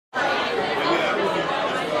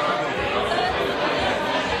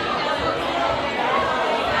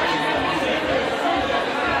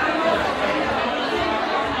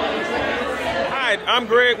I'm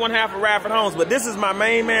Greg, one half of Radford Homes, but this is my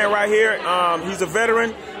main man right here. He's a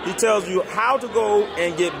veteran. He tells you how to go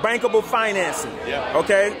and get bankable financing. Yeah.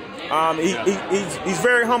 Okay. He's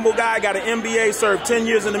very humble guy. Got an MBA, served 10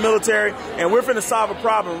 years in the military, and we're finna solve a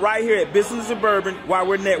problem right here at Business Suburban while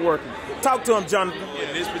we're networking. Talk to him, Jonathan.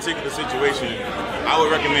 In this particular situation, I would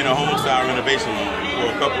recommend a home style renovation loan for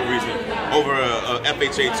a couple of reasons over a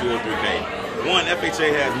FHA 203K. One,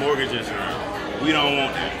 FHA has mortgage insurance. We don't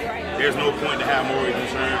want that. There's no point to have mortgage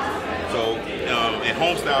insurance. So, and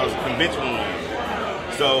home style is conventional loan.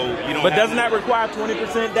 So you don't. But doesn't that require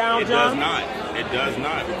 20% down, John? It does not. It does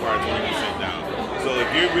not require 20% down. So if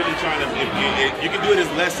you're really trying to, if you can do it as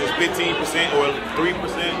less as 15% or 3%.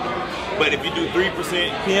 But if you do 3%,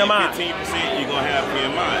 PMI, 15%, you're gonna have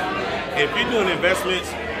PMI. If you're doing investments,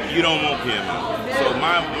 you don't want PMI. So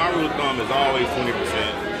my rule of thumb is always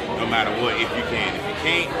 20%, no matter what. If you can, if you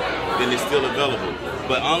can't, then it's still available.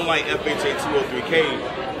 But unlike FHA 203K,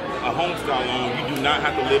 a home style loan, you do not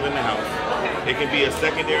have to live in the house. It can be a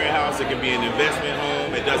secondary house, it can be an investment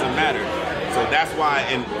home, it doesn't matter. So that's why,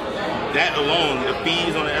 and that alone, the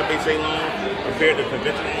fees on the FHA loan compared to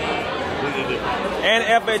conventional loan, completely different. And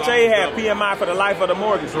FHA had PMI for the life of the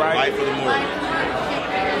mortgage, right? Life of the mortgage.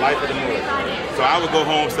 Life of the mortgage. So I would go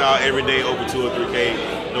home style every day over 2 or 3K,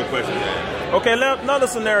 no question asked. Okay, another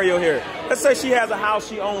scenario here. Let's say she has a house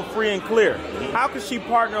she owns free and clear. How could she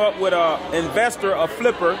partner up with an investor, a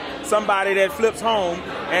flipper, somebody that flips home,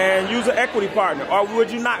 and use an equity partner? Or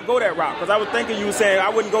would you not go that route? Because I was thinking you were saying I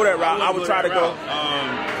wouldn't go that route. I would try to go.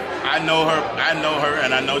 I know her,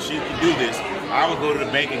 and I know she can do this. I would go to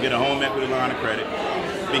the bank and get a home equity line of credit.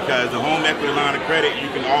 Because the home equity line of credit, you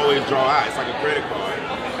can always draw out. It's like a credit card.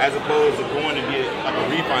 As opposed to going to get like a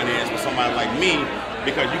refinance with somebody like me,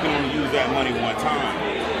 because you can only use that money one time.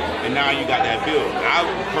 And now you got that bill. I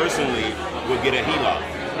personally would get a HELOC.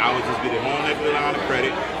 I would just get a home equity line of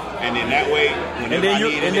credit, and then that way, whenever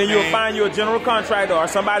and then you'll find you a general contractor or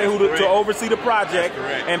somebody who to oversee the project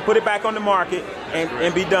and put it back on the market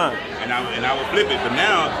and be done. And I would flip it. But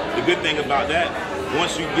now the good thing about that,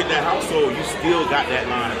 once you get that house sold, you still got that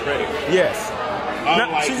line of credit. Yes.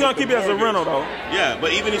 Now, she's gonna keep it as a rental though. Yeah,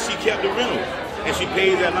 but even if she kept the rental and she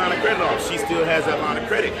pays that line of credit off, she still has that line of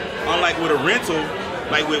credit. Unlike with a rental.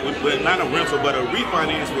 Like with not a rental, but a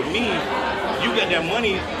refinance with me, you get that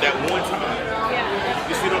money that one time.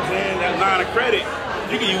 You see what I'm saying? That line of credit,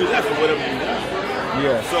 you can use that for whatever you want.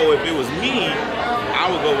 Yeah. So if it was me,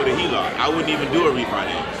 I would go with a HELOC. I wouldn't even do a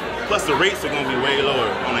refinance. Plus the rates are going to be way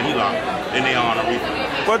lower on a HELOC than they are on a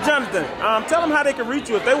refinance. Well, Jonathan, tell them how they can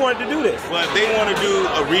reach you if they wanted to do this. Well, if they want to do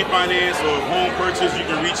a refinance or a home purchase, you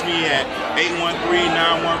can reach me at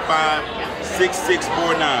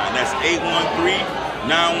 813-915-6649. That's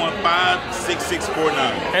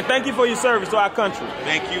 813-915-6649. And thank you for your service to our country.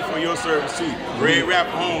 Thank you for your service too. Great rap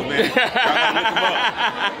home, man.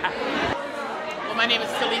 Well, my name is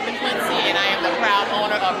Alisha and I am the proud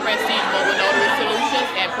owner of Prestige Mobile Notary Solutions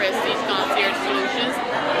and Prestige Concierge Solutions.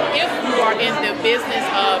 If you are in the business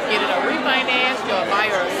of getting a refinance, you're a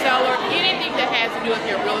buyer or seller, anything that has to do with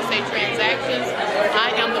your real estate transactions,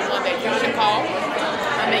 I am the one that you should call.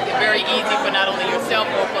 I make it very easy for not only yourself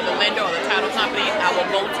or for the lender or the title company. I will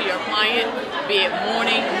go to your client, be it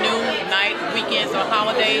morning, noon, night, weekends, or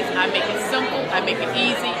holidays. I make it simple, I make it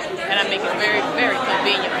easy, and I make it very, very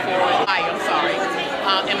convenient for the buyer.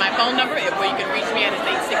 And my phone number, where you can reach me at, is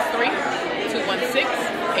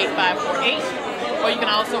 863-216-8548. Or you can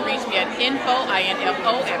also reach me at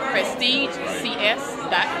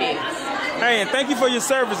info@prestigecs.biz. Hey, and thank you for your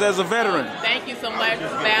service as a veteran. Thank you so much.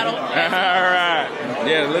 Battle. All right.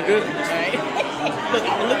 Yeah, look good. All right.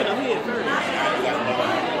 look at them here.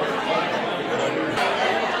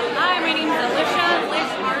 Hi, my name is Alisha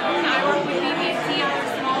Martin. I work with BBC. I'm a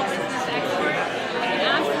small business expert. I can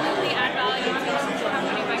absolutely add value to the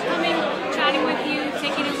company by coming, chatting with you,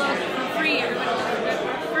 taking a look for free. Everybody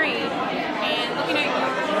for free, and looking at your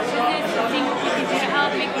business, seeing what we can do to help,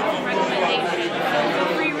 make your own recommendations. So feel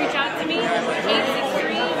free to reach out to me,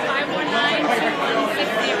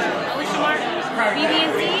 863-519-2160. Alisha Martin,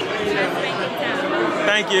 BB&C, Church Banking Town.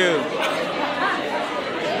 Thank you.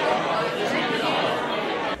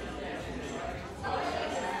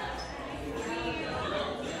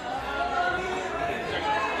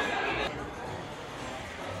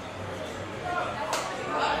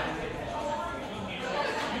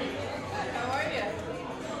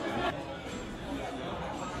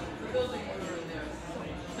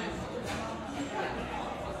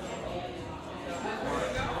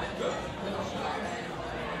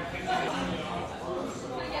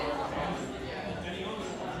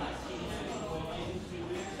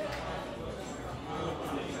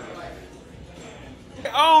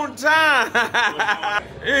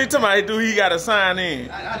 Hey, somebody do he got to sign in?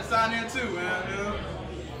 I had to sign in too, man.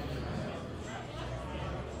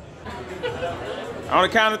 On the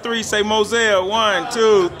count of 3, say Moselle. 1,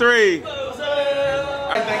 2, 3.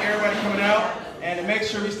 I thank everybody coming out, and to make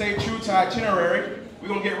sure we stay true to our itinerary, we're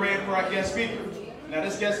gonna get ready for our guest speaker. Now,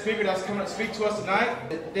 this guest speaker that's coming to speak to us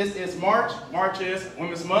tonight, this is March. March is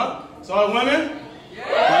Women's Month. So all the women?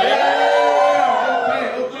 Yeah!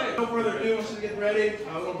 Okay. No further ado, when she gets ready,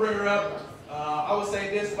 we're gonna bring her up. I would say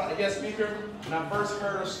this about the guest speaker. When I first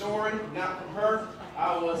heard her story, not from her,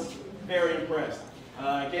 I was very impressed.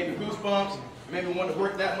 It gave me goosebumps. It made me want to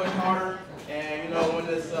work that much harder. And you know, when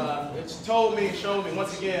this, it told me, showed me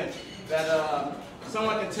once again that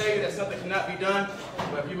someone can tell you that something cannot be done,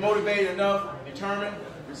 but if you're motivated enough, determined,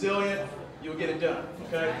 resilient, you'll get it done,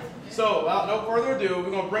 okay? So, without no further ado,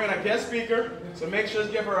 we're going to bring in our guest speaker, so make sure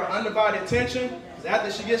to give her our undivided attention, because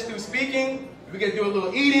after she gets through speaking, we get to do a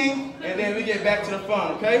little eating, and then we get back to the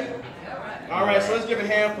fun, okay? All right, so let's give a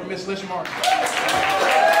hand for Miss Alisha Martin.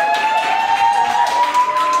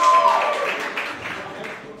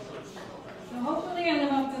 So hopefully I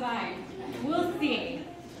live up to that. We'll see.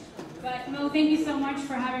 But no, thank you so much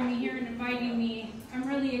for having me here and inviting me. I'm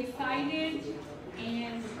really excited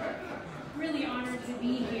and really honored to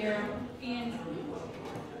be here. And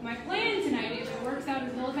my plan tonight, if it works out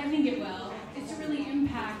as well as I think it will, is to really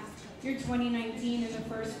impact your 2019 in the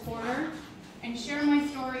first quarter and share my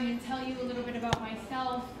story and tell you a little bit about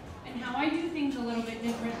myself and how I do things a little bit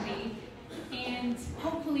differently, and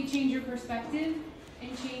hopefully change your perspective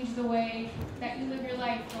and change the way that you live your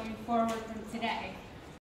life going forward from today.